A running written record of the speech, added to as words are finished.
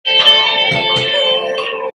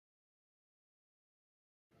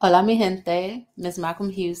Hola, mi gente.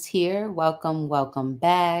 MsMalcolmHughes here. Welcome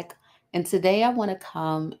back. And today I want to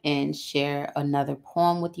come and share another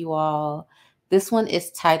poem with you all. This one is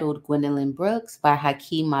titled Gwendolyn Brooks by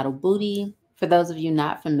Haki Madhubuti. For those of you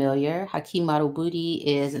not familiar, Haki Madhubuti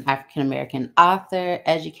is an African-American author,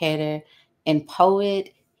 educator, and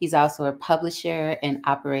poet. He's also a publisher and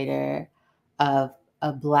operator of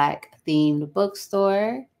a Black-themed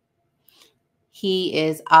bookstore. He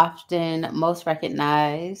is often most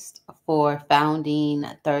recognized for founding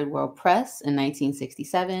Third World Press in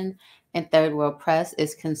 1967, and Third World Press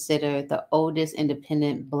is considered the oldest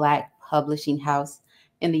independent Black publishing house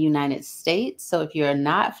in the United States. So if you're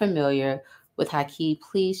not familiar with Haki,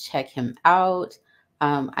 please check him out.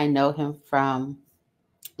 I know him from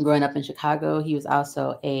growing up in Chicago. He was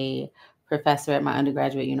also a professor at my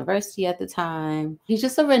undergraduate university at the time. He's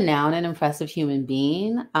just a renowned and impressive human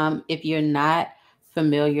being. If you're not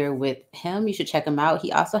familiar with him, you should check him out.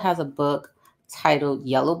 He also has a book titled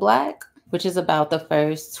Yellow Black, which is about the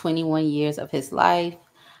first 21 years of his life.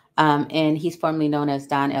 And he's formerly known as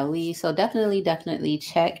Don L.E. So definitely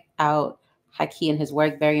check out Haki and his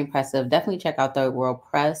work. Very impressive. Definitely check out Third World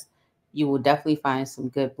Press. You will definitely find some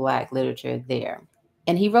good Black literature there.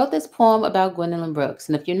 And he wrote this poem about Gwendolyn Brooks.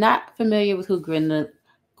 And if you're not familiar with who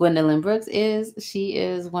Gwendolyn Brooks is, she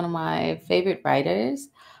is one of my favorite writers.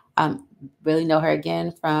 Really know her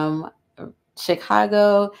again from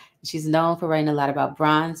Chicago. She's known for writing a lot about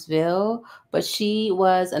Bronzeville, but she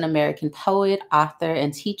was an American poet, author,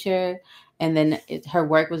 and teacher. And then her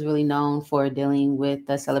work was really known for dealing with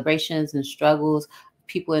the celebrations and struggles of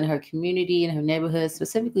people in her community and her neighborhood,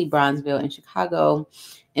 specifically Bronzeville in Chicago.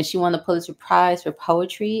 And she won the Pulitzer Prize for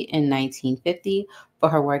Poetry in 1950 for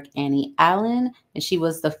her work Annie Allen. And she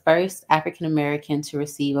was the first African American to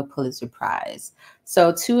receive a Pulitzer Prize.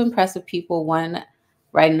 So two impressive people, one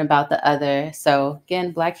writing about the other. So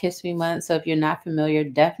again, Black History Month. So if you're not familiar,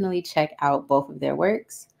 definitely check out both of their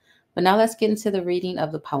works. But now let's get into the reading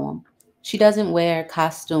of the poem. She doesn't wear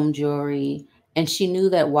costume jewelry, and she knew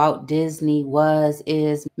that Walt Disney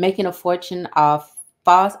is making a fortune off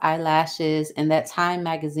false eyelashes, and that Time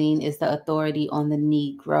magazine is the authority on the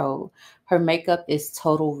Negro. Her makeup is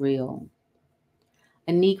total real.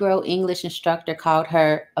 A Negro English instructor called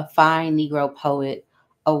her a fine Negro poet.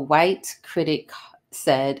 A white critic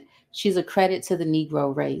said she's a credit to the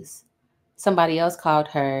Negro race. Somebody else called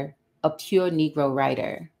her a pure Negro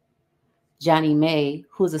writer. Johnny May,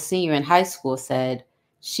 who's a senior in high school, said,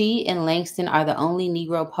 "She and Langston are the only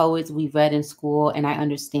Negro poets we've read in school, and I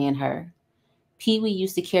understand her." Pee Wee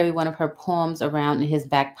used to carry one of her poems around in his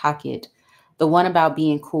back pocket, the one about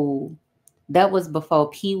being cool. That was before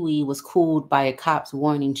Pee Wee was cooled by a cop's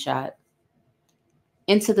warning shot.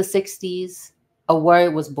 Into the 60s, a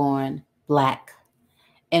word was born, Black.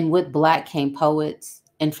 And with Black came poets,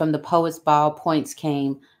 and from the poets' ball points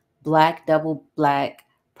came Black, double black,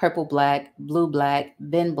 purple black, blue black,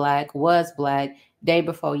 then black, was black, day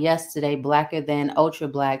before yesterday, blacker than ultra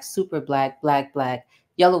black, super black, black, black,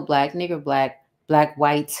 yellow black, nigger black, black,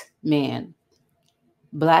 white, man.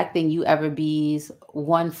 Black than you ever be's,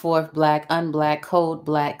 1/4 black, unblack, cold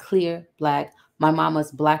black, clear black. My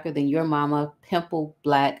mama's blacker than your mama, pimple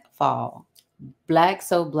black, fall. Black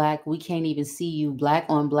so black we can't even see you. Black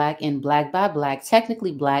on black and black by black.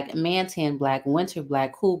 Technically black, man tan black, winter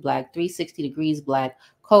black, cool black, 360 degrees black,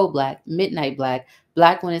 cold black, midnight black,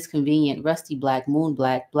 black when it's convenient, rusty black, moon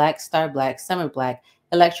black, black star black, summer black,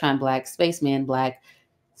 electron black, spaceman black,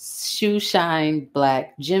 shoe shine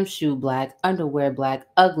black, gym shoe black, underwear black,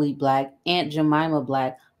 ugly black, Aunt Jemima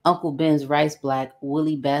black, Uncle Ben's rice black,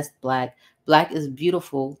 Willie Best black, black is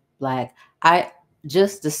beautiful black. I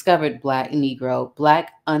just discovered Black Negro,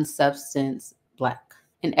 Black unsubstance black.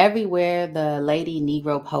 And everywhere the lady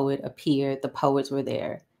Negro poet appeared, the poets were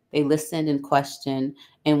there. They listened and questioned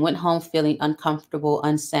and went home feeling uncomfortable,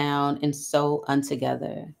 unsound, and so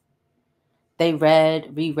untogether. They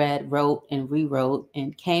read, reread, wrote, and rewrote,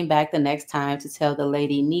 and came back the next time to tell the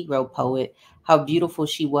lady Negro poet how beautiful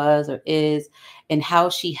she was or is, and how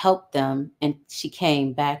she helped them. And she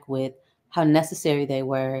came back with how necessary they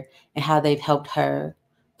were and how they've helped her.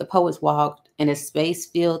 The poets walked, and a space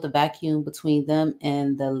filled the vacuum between them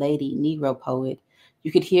and the lady Negro poet.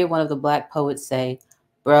 You could hear one of the Black poets say,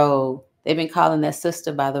 "Bro, they've been calling that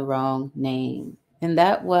sister by the wrong name." And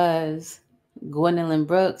that was Gwendolyn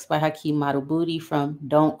Brooks by Haki Madhubuti from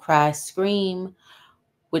Don't Cry, Scream,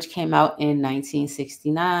 which came out in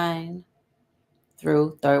 1969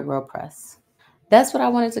 through Third World Press. That's what I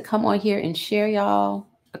wanted to come on here and share, y'all.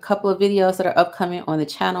 A couple of videos that are upcoming on the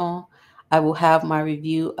channel. I will have my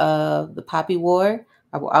review of the Poppy War.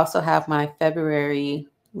 I will also have my February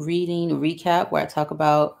reading recap where I talk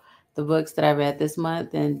about the books that I read this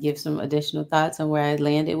month and give some additional thoughts on where I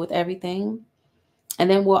landed with everything. And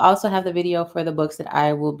then we'll also have the video for the books that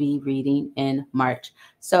I will be reading in March.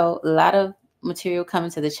 So a lot of material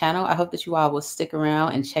coming to the channel. I hope that you all will stick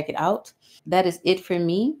around and check it out. That is it for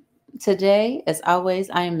me today. As always,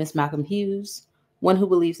 I am Miss Malcolm Hughes, one who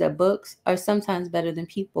believes that books are sometimes better than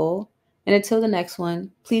people. And until the next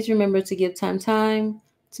one, please remember to give time,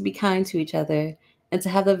 to be kind to each other, and to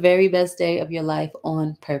have the very best day of your life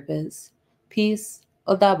on purpose. Peace.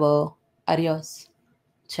 Odabo. Adios.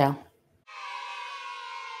 Ciao.